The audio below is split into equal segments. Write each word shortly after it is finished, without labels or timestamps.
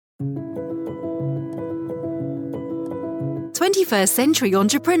21st Century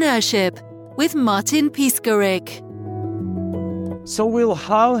Entrepreneurship with Martin Piskarik. So, Will,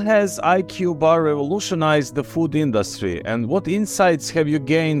 how has IQBAR revolutionized the food industry, and what insights have you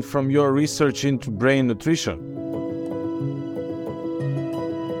gained from your research into brain nutrition?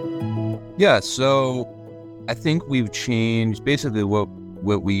 Yeah, so I think we've changed. Basically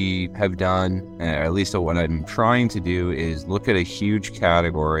what we have done, or at least what I'm trying to do, is look at a huge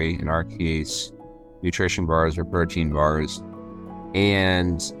category, in our case, nutrition bars or protein bars,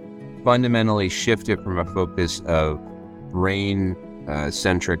 and fundamentally shift it from a focus of brain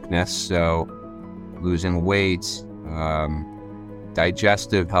centricness, so losing weight,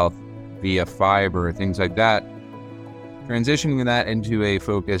 digestive health via fiber, things like that, transitioning that into a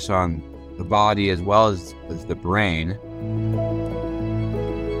focus on the body as well as the brain,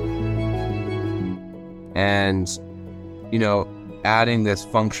 and adding this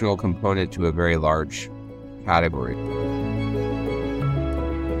functional component to a very large category.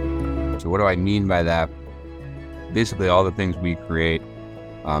 So what do I mean by that? Basically, all the things we create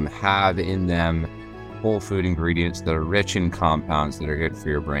have in them whole food ingredients that are rich in compounds that are good for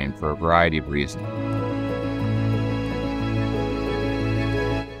your brain for a variety of reasons.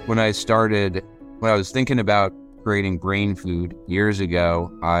 When I was thinking about creating brain food years ago,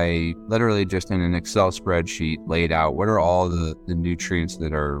 I literally just in an Excel spreadsheet laid out what are all the nutrients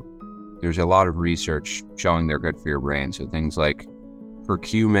there's a lot of research showing they're good for your brain. So things like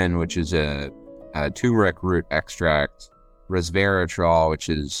curcumin, which is a turmeric root extract, resveratrol, which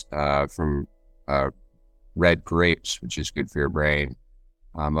is from red grapes, which is good for your brain.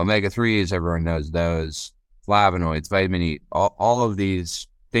 Omega-3s, everyone knows those. Flavonoids, vitamin E, all of these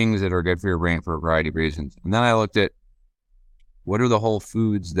things that are good for your brain for a variety of reasons. And then I looked at what are the whole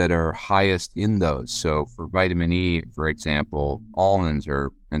foods that are highest in those. So for vitamin E, for example, almonds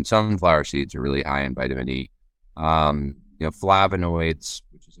and sunflower seeds are really high in vitamin E. Flavonoids,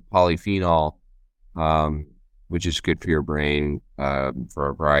 which is a polyphenol, which is good for your brain for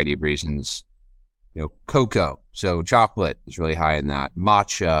a variety of reasons. Cocoa, so chocolate is really high in that.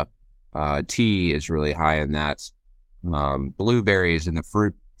 Matcha, tea is really high in that. Blueberries in the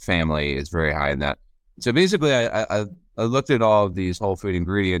fruit family is very high in that. So basically, I looked at all of these whole food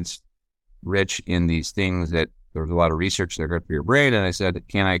ingredients rich in these things that there was a lot of research that are good for your brain, and I said,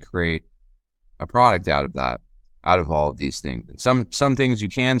 can I create a product out of that, out of all of these things? And some things you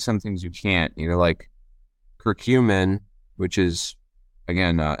can, some things you can't. Like curcumin, which is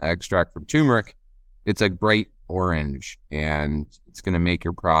again extract from turmeric. It's like bright orange, and it's going to make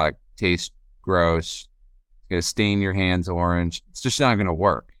your product taste gross. Going to stain your hands orange. It's just not going to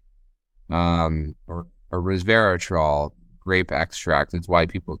work. Or resveratrol, grape extract. That's why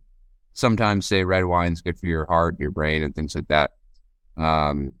people sometimes say red wine's good for your heart, your brain, and things like that.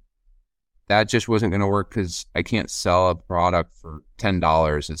 That just wasn't going to work because I can't sell a product for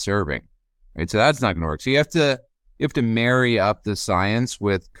 $10 a serving, right? So that's not going to work. So you have to marry up the science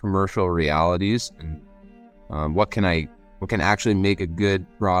with commercial realities and what can actually make a good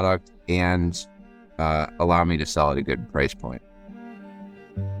product and allow me to sell at a good price point.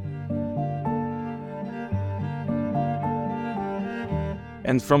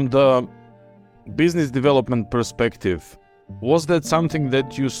 And from the business development perspective, was that something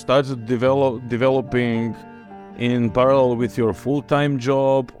that you started developing in parallel with your full-time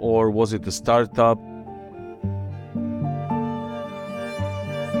job, or was it a startup?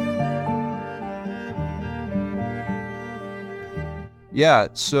 Yeah,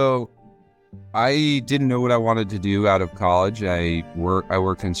 so I didn't know what I wanted to do out of college. I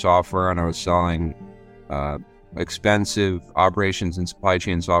worked in software, and I was selling expensive operations and supply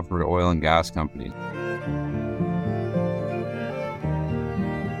chain software to oil and gas companies.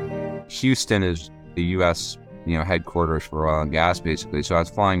 Houston is the U.S. headquarters for oil and gas, basically. So I was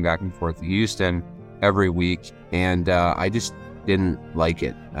flying back and forth to Houston every week, and I just didn't like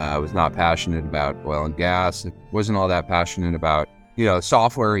it. I was not passionate about oil and gas. I wasn't all that passionate about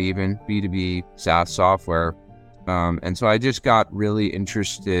software, even B2B SaaS software. And so I just got really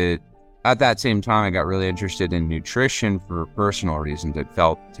interested. At that same time, I got really interested in nutrition for personal reasons. It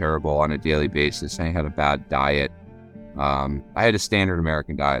felt terrible on a daily basis. I had a bad diet. I had a standard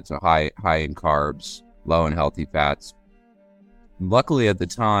American diet, so high in carbs, low in healthy fats. Luckily, at the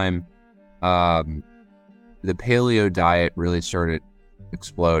time, the paleo diet really started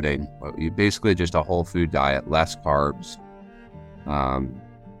exploding. Basically just a whole food diet, less carbs.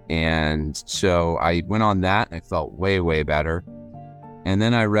 And so I went on that, and I felt way, way better. And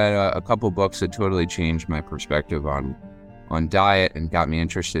then I read a couple books that totally changed my perspective on diet and got me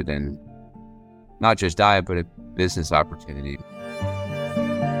interested in not just diet, but a business opportunity.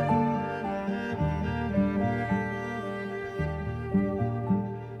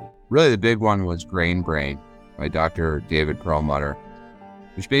 really the big one was Grain Brain by Dr. David Perlmutter,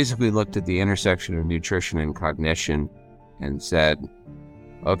 which basically looked at the intersection of nutrition and cognition and said,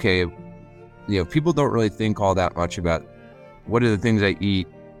 okay, people don't really think all that much about what do the things I eat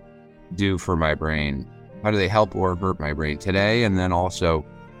do for my brain? How do they help or hurt my brain today? And then also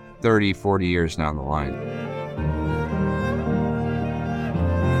 30, 40 years down the line.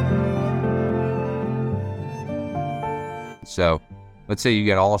 So let's say you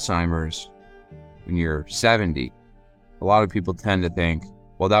get Alzheimer's when you're 70. A lot of people tend to think,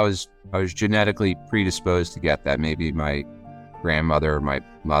 well, I was genetically predisposed to get that. Maybe my grandmother, my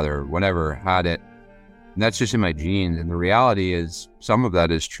mother, whatever had it. And that's just in my genes. And the reality is some of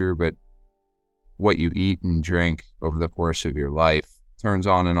that is true, but what you eat and drink over the course of your life turns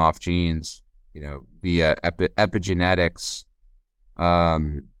on and off genes, via epigenetics,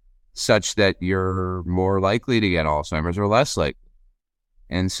 such that you're more likely to get Alzheimer's or less likely.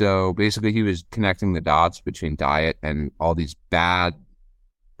 And so basically he was connecting the dots between diet and all these bad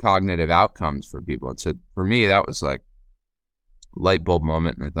cognitive outcomes for people. And so for me, that was like a light bulb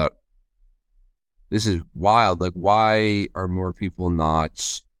moment. And I thought, this is wild. Like, why are more people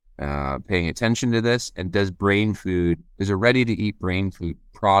not paying attention to this? And does a ready-to-eat brain food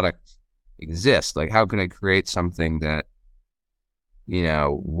product exist? Like, how can I create something that,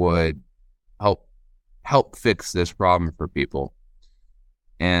 would help fix this problem for people?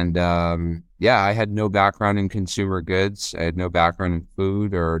 And I had no background in consumer goods. I had no background in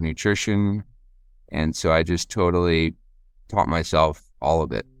food or nutrition. And so I just totally taught myself all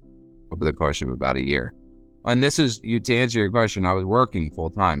of it over the course of about a year. And this is, to answer your question, I was working full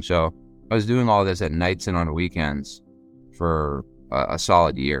time. So I was doing all this at nights and on weekends for a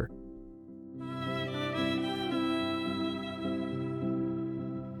solid year.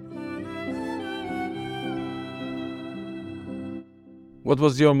 What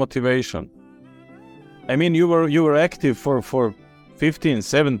was your motivation? I mean, you were active for 15,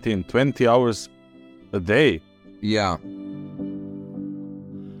 17, 20 hours a day. Yeah.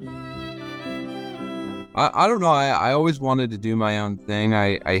 I don't know. I always wanted to do my own thing.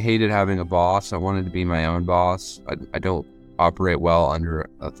 I hated having a boss. I wanted to be my own boss. I don't operate well under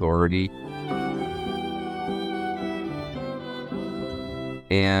authority.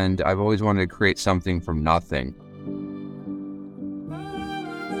 And I've always wanted to create something from nothing.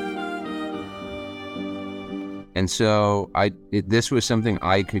 And so this was something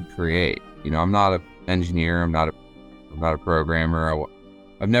I could create. I'm not an engineer. I'm not a programmer.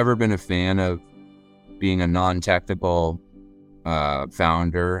 I've never been a fan of being a non-technical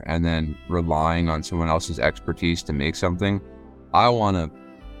founder and then relying on someone else's expertise to make something. I want to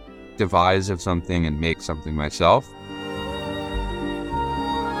devise of something and make something myself.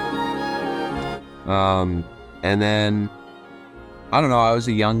 And then, I don't know, I was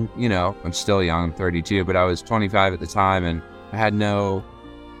I'm still young, I'm 32, but I was 25 at the time and I had no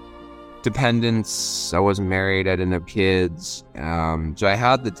dependents. I wasn't married, I didn't have kids. So I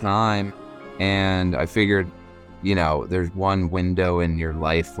had the time. And I figured, there's one window in your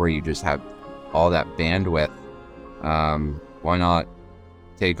life where you just have all that bandwidth. Why not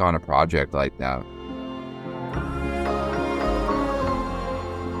take on a project like that?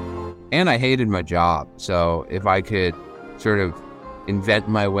 And I hated my job. So if I could sort of invent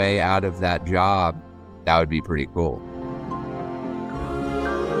my way out of that job, that would be pretty cool.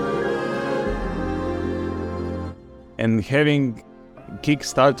 And having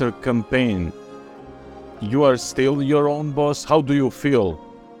Kickstarter campaign, you are still your own boss. How do you feel?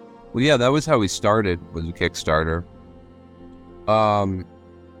 Well, yeah, that was how we started, was a Kickstarter.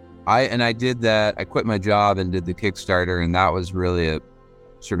 I did that. I quit my job and did the Kickstarter, and that was really a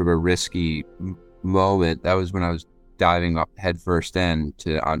sort of a risky moment. That was when I was diving up headfirst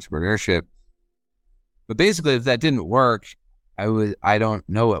into entrepreneurship. But basically, if that didn't work, I don't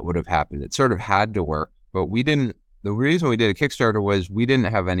know what would have happened. It sort of had to work, but we didn't. The reason we did a Kickstarter was we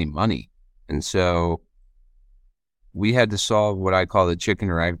didn't have any money. And so we had to solve what I call the chicken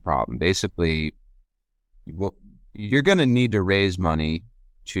or egg problem. Basically, you're going to need to raise money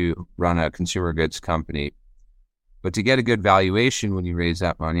to run a consumer goods company. But to get a good valuation when you raise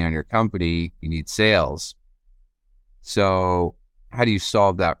that money on your company, you need sales. So how do you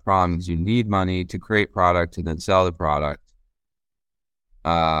solve that problem? Because you need money to create product and then sell the product.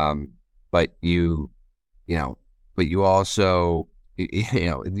 But you also,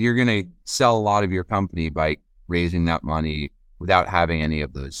 you're going to sell a lot of your company by raising that money without having any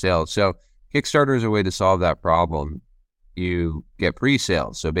of those sales. So Kickstarter is a way to solve that problem. You get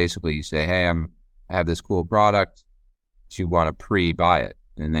pre-sales. So basically you say, hey, I have this cool product. You want to pre-buy it.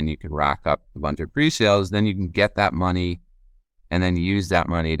 And then you can rack up a bunch of pre-sales. Then you can get that money and then use that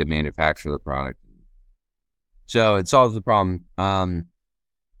money to manufacture the product. So it solves the problem. And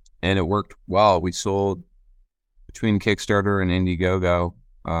it worked well. We sold between Kickstarter and Indiegogo,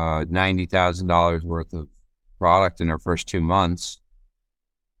 $90,000 worth of product in our first 2 months.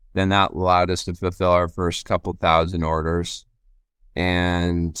 Then that allowed us to fulfill our first couple thousand orders.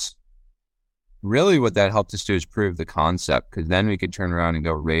 And really what that helped us do is prove the concept, because then we could turn around and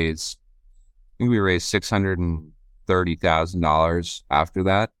go raise, I think we raised $630,000 after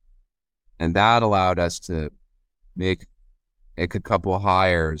that. And that allowed us to make a couple of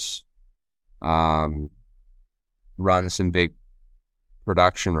hires, run some big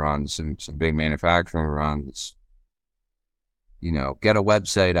production runs, some big manufacturing runs, get a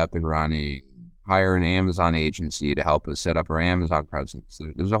website up and running, hire an Amazon agency to help us set up our Amazon presence.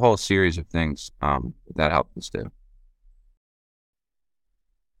 There's a whole series of things that helped us do.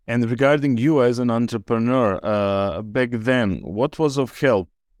 And regarding you as an entrepreneur, back then, what was of help?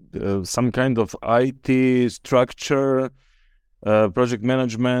 Some kind of IT structure, project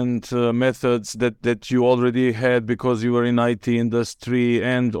management methods that you already had because you were in IT industry,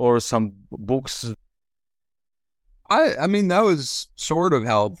 and or some books? I mean, that was sort of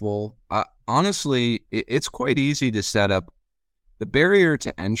helpful. Honestly, it's quite easy to set up. The barrier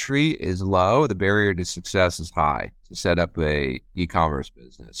to entry is low. The barrier to success is high to set up a e-commerce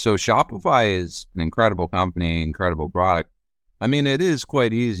business. So Shopify is an incredible company, incredible product. I mean, it is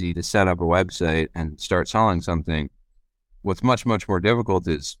quite easy to set up a website and start selling something. What's much, much more difficult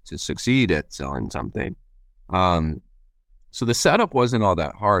is to succeed at selling something. So the setup wasn't all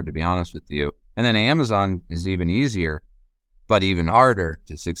that hard, to be honest with you. And then Amazon is even easier, but even harder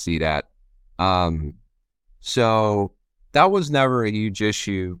to succeed at. So that was never a huge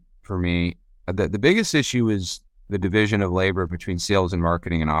issue for me. The biggest issue is the division of labor between sales and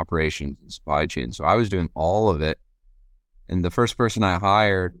marketing and operations and supply chain. So I was doing all of it. And the first person I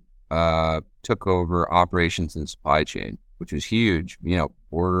hired took over operations and supply chain, which was huge.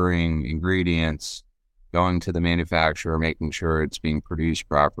 Ordering ingredients, going to the manufacturer, making sure it's being produced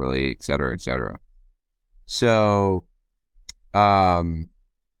properly, et cetera, et cetera. So, that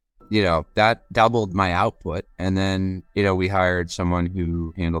doubled my output. And then, we hired someone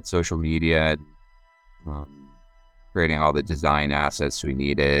who handled social media, creating all the design assets we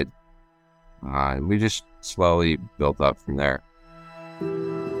needed. We just slowly built up from there.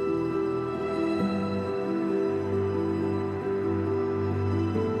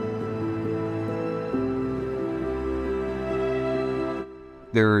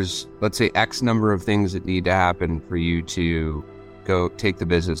 There's, let's say, X number of things that need to happen for you to go take the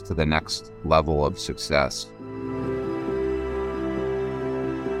business to the next level of success.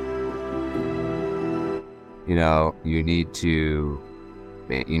 You need to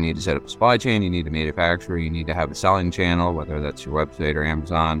set up a supply chain, you need to manufacture, you need to have a selling channel, whether that's your website or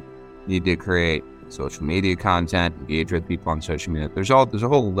Amazon. You need to create social media content, engage with people on social media. There's a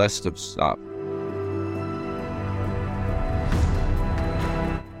whole list of stuff.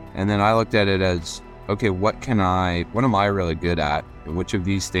 And then I looked at it as, okay, what am I really good at? And which of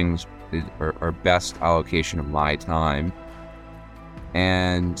these things are best allocation of my time?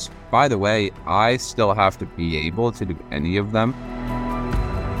 And by the way, I still have to be able to do any of them.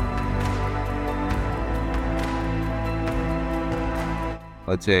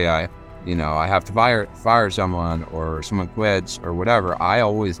 Let's say I have to fire someone, or someone quits or whatever. I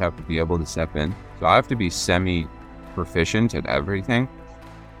always have to be able to step in. So I have to be semi-proficient at everything.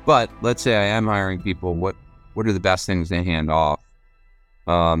 But let's say I am hiring people, what are the best things to hand off?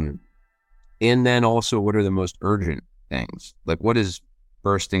 And then also, what are the most urgent things? Like, what is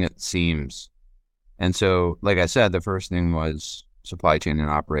bursting at the seams? And so, like I said, the first thing was supply chain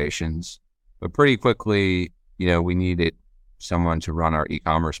and operations. But pretty quickly, we needed someone to run our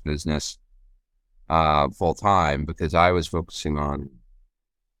e-commerce business full time, because I was focusing on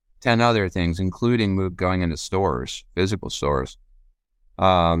 10 other things, including going into stores, physical stores.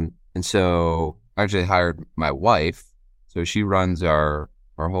 And so I actually hired my wife. So she runs our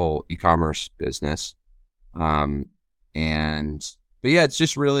whole e-commerce business. But yeah, it's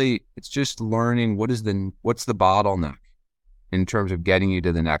just learning what's the bottleneck in terms of getting you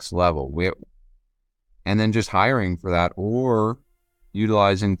to the next level. And then just hiring for that, or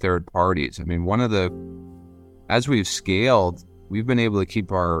utilizing third parties. I mean, as we've scaled, we've been able to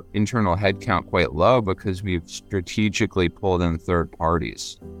keep our internal headcount quite low because we've strategically pulled in third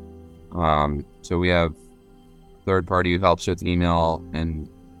parties. So we have a third party who helps with email and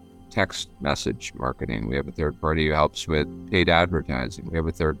text message marketing. We have a third party who helps with paid advertising. We have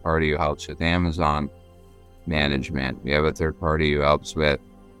a third party who helps with Amazon management. We have a third party who helps with,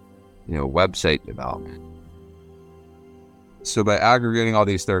 website development. So by aggregating all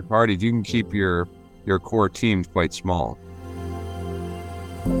these third parties, you can keep your core teams quite small.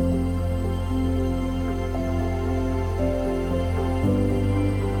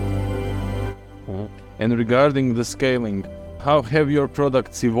 And regarding the scaling, how have your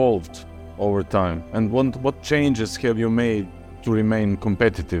products evolved over time? And what changes have you made to remain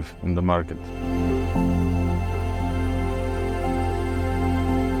competitive in the market?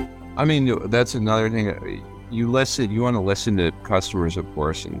 I mean, that's another thing. You want to listen to customers, of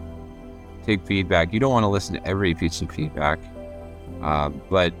course, and take feedback. You don't want to listen to every piece of feedback.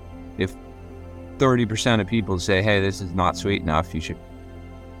 But if 30% of people say, hey, this is not sweet enough, you should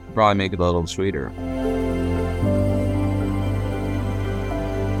probably make it a little sweeter.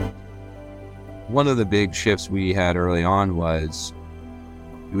 One of the big shifts we had early on was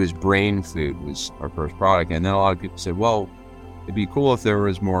brain food was our first product. And then a lot of people said, well, it'd be cool if there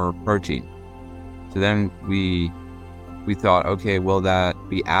was more protein. So then we thought, okay, will that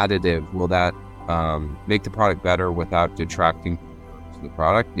be additive? Will that make the product better without detracting from the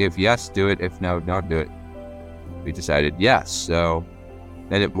product? If yes, do it. If no, don't do it. We decided yes. So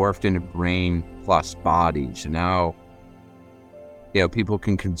then it morphed into brain plus body. So now, people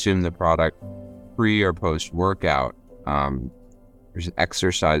can consume the product pre or post workout. There's an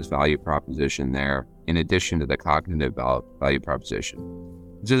exercise value proposition there in addition to the cognitive value proposition.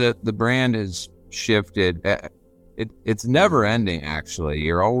 So the brand has shifted. It's never ending, actually.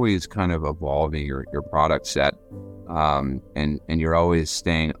 You're always kind of evolving your product set, and you're always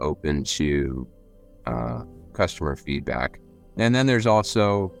staying open to customer feedback. And then there's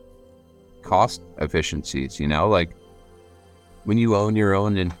also cost efficiencies, like when you own your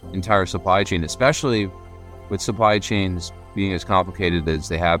own entire supply chain, especially with supply chains being as complicated as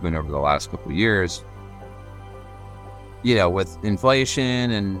they have been over the last couple of years, with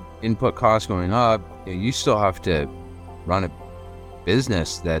inflation and input costs going up, you still have to run a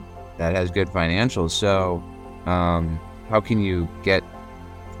business that has good financials. So how can you get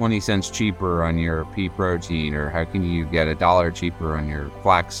 20 cents cheaper on your pea protein, or how can you get $1 cheaper on your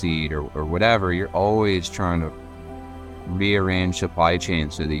flaxseed or whatever? You're always trying to rearrange supply chain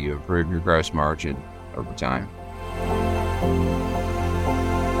so that you improve your gross margin over time.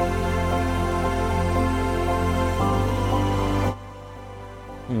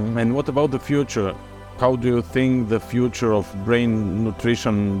 And what about the future? How do you think the future of brain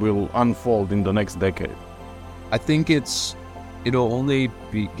nutrition will unfold in the next decade? I think it'll only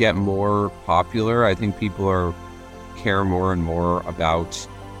get more popular. I think people care more and more about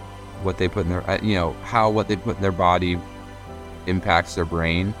what they put in their, how what they put in their body impacts their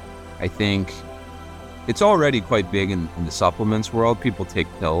brain. I think it's already quite big in the supplements world. People take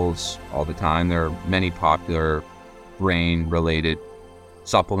pills all the time. There are many popular brain-related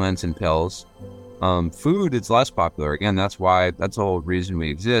supplements and pills. Food is less popular. Again, that's the whole reason we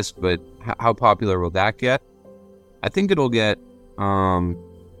exist. But how popular will that get? I think it'll get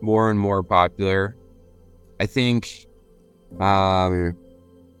more and more popular. I think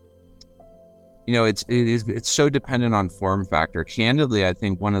it's so dependent on form factor. Candidly, I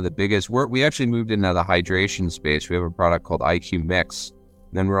think one of the biggest we actually moved into the hydration space. We have a product called IQ Mix.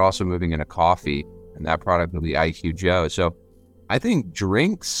 Then we're also moving into coffee, and that product will be IQ Joe. So I think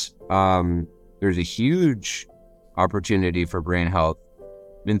drinks, there's a huge opportunity for brain health.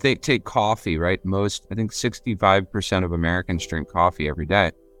 I mean, take coffee, right? I think 65% of Americans drink coffee every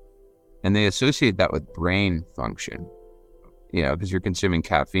day. And they associate that with brain function, because you're consuming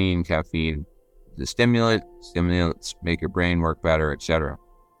caffeine. Caffeine is a stimulant. Stimulants make your brain work better, etc.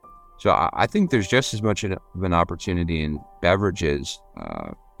 So I think there's just as much of an opportunity in beverages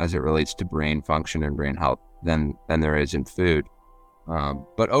as it relates to brain function and brain health than there is in food.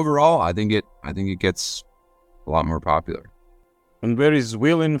 But overall, I think it gets a lot more popular. And where is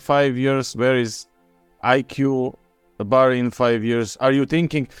Will in 5 years? Where is IQBAR in 5 years? Are you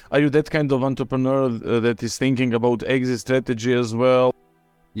that kind of entrepreneur that is thinking about exit strategy as well?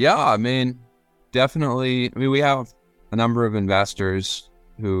 Yeah, I mean, definitely. I mean, we have a number of investors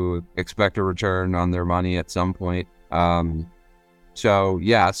who expect a return on their money at some point. So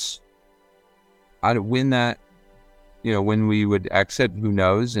yes, when we would exit, who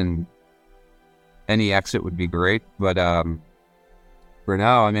knows? And any exit would be great. But for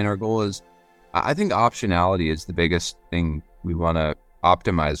now, I mean, our goal is, I think optionality is the biggest thing we want to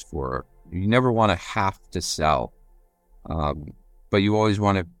optimize for. You never want to have to sell, but you always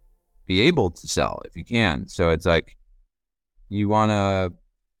want to be able to sell if you can. So it's like you want to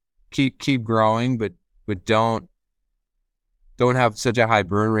keep growing, but don't have such a high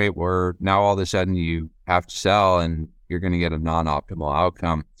burn rate where now all of a sudden you have to sell and you're going to get a non-optimal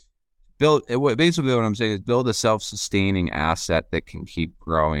outcome. basically what I'm saying is build a self-sustaining asset that can keep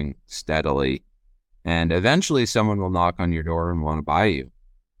growing steadily. And eventually someone will knock on your door and want to buy you.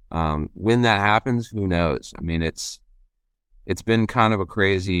 When that happens, who knows? I mean, it's been kind of a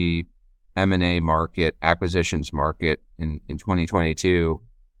crazy M&A market, acquisitions market in 2022,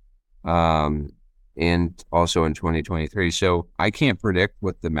 and also in 2023. So I can't predict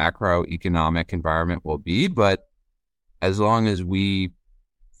what the macroeconomic environment will be, but as long as we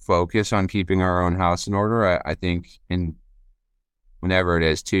focus on keeping our own house in order, I think in whenever it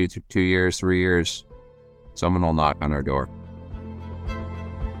is, 2 years, 3 years, someone will knock on our door.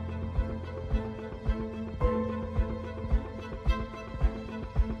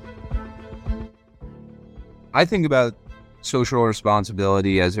 I think about social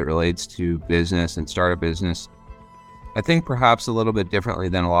responsibility as it relates to business and startup business. I think perhaps a little bit differently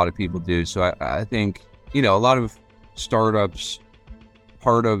than a lot of people do. So I think, a lot of startups,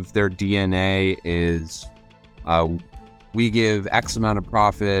 part of their DNA is we give X amount of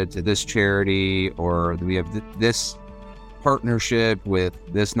profit to this charity, or we have this partnership with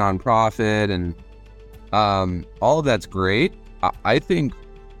this nonprofit, and all of that's great. I think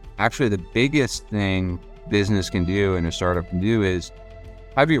actually the biggest thing business can do and a startup can do is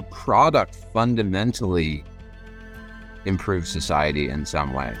have your product fundamentally improve society in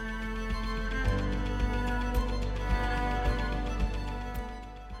some way.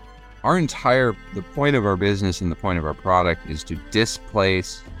 The point of our business and the point of our product is to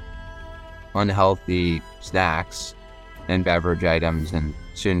displace unhealthy snacks and beverage items and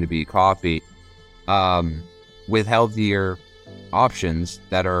soon to be coffee with healthier options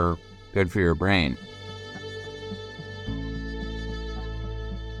that are good for your brain.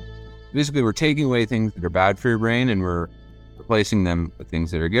 Basically, we're taking away things that are bad for your brain and we're replacing them with things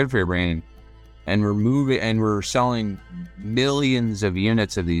that are good for your brain. And we're selling millions of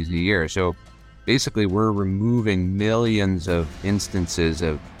units of these a year. So basically, we're removing millions of instances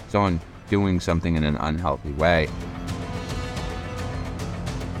of someone doing something in an unhealthy way.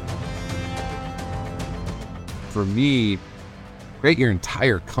 For me, create your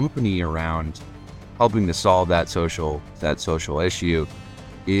entire company around helping to solve that social issue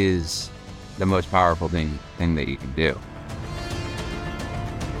is the most powerful thing that you can do.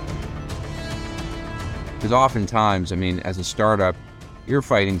 Because oftentimes, as a startup, you're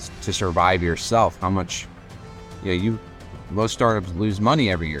fighting to survive yourself. How much, most startups lose money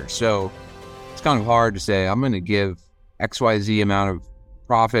every year. So it's kind of hard to say, I'm going to give XYZ amount of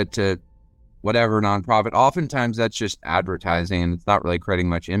profit to whatever nonprofit. Oftentimes that's just advertising and it's not really creating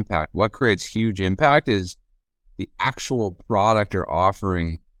much impact. What creates huge impact is the actual product or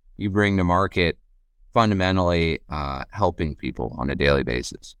offering you bring to market, fundamentally helping people on a daily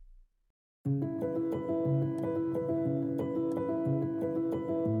basis.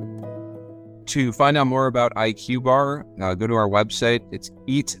 To find out more about IQBAR, go to our website. It's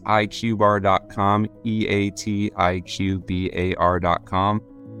eatiqbar.com, eatiqbar.com.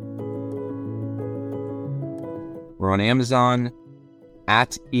 We're on Amazon.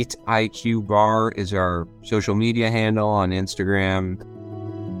 At eatiqbar is our social media handle on Instagram,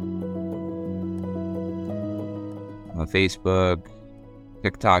 Facebook,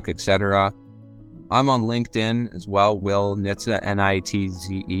 TikTok, etc. I'm on LinkedIn as well, Will Nitze,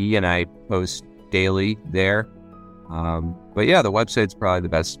 Nitze, and I post daily there. But yeah, the website's probably the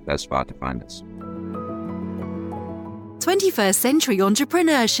best spot to find us. 21st Century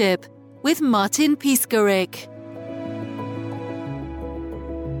Entrepreneurship with Martin Piskarik.